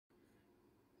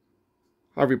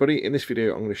Hi everybody, in this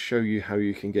video I'm going to show you how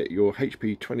you can get your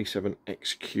HP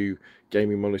 27XQ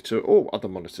gaming monitor, or other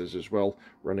monitors as well,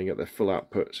 running at their full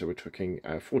output. So we're talking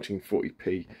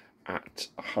 1440p at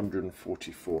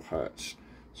 144 Hz.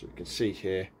 So we can see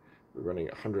here we're running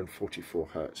at 144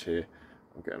 Hz here.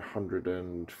 I'm getting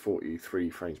 143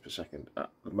 frames per second at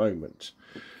the moment.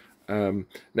 Now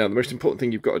the most important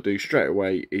thing you've got to do straight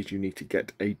away is you need to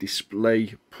get a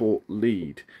display port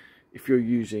lead. If you're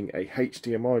using a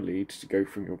HDMI lead to go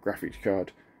from your graphics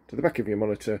card to the back of your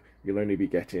monitor, you'll only be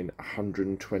getting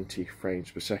 120 frames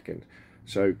per second.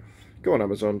 So go on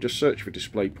Amazon, just search for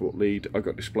DisplayPort lead. I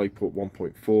got DisplayPort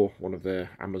 1.4, one of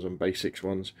their Amazon Basics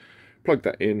ones. Plug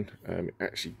that in. It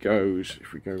actually goes,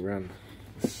 if we go around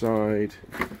the side,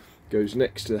 goes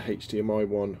next to the HDMI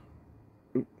one.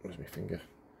 Ooh, where's my finger?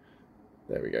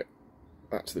 There we go.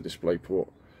 That's the DisplayPort,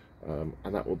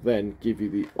 and that will then give you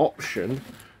the option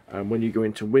when you go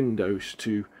into Windows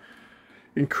to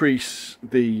increase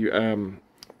the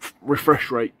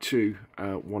refresh rate to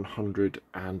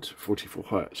 144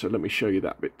 Hz. So let me show you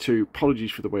that bit too.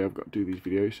 Apologies for the way I've got to do these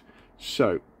videos.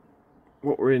 So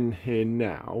what we're in here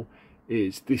now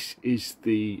is this is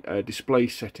the display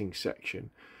settings section.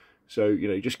 So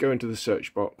you just go into the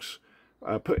search box,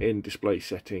 put in display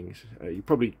settings. You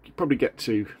probably get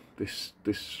to this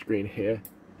screen here,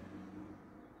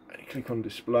 and you click on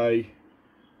display.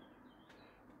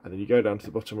 And then you go down to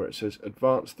the bottom where it says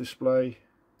advanced display,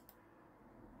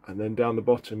 and then down the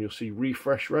bottom you'll see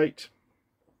refresh rate.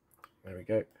 There we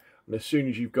go. And as soon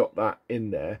as you've got that in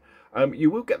there,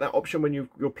 you will get that option when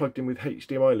you're plugged in with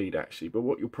HDMI lead actually, but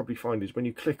what you'll probably find is when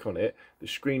you click on it, the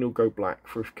screen will go black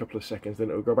for a couple of seconds, then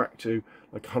it will go back to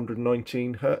like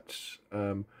 119 Hz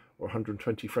or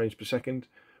 120 frames per second.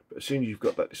 But as soon as you've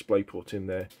got that display port in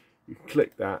there, you can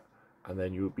click that, and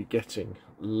then you'll be getting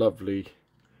lovely,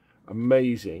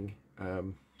 amazing,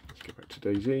 let's go back to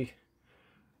DayZ,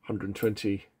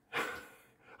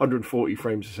 140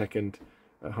 frames a second,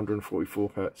 144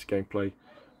 Hz gameplay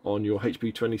on your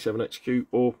HP 27XQ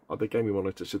or other gaming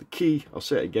monitor. So the key, I'll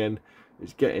say it again,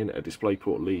 is getting a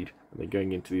DisplayPort lead and then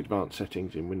going into the advanced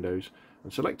settings in Windows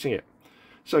and selecting it.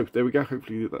 So there we go.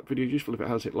 Hopefully that video is useful. If it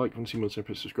has, hit like, and see more, so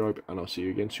press subscribe, and I'll see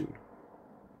you again soon.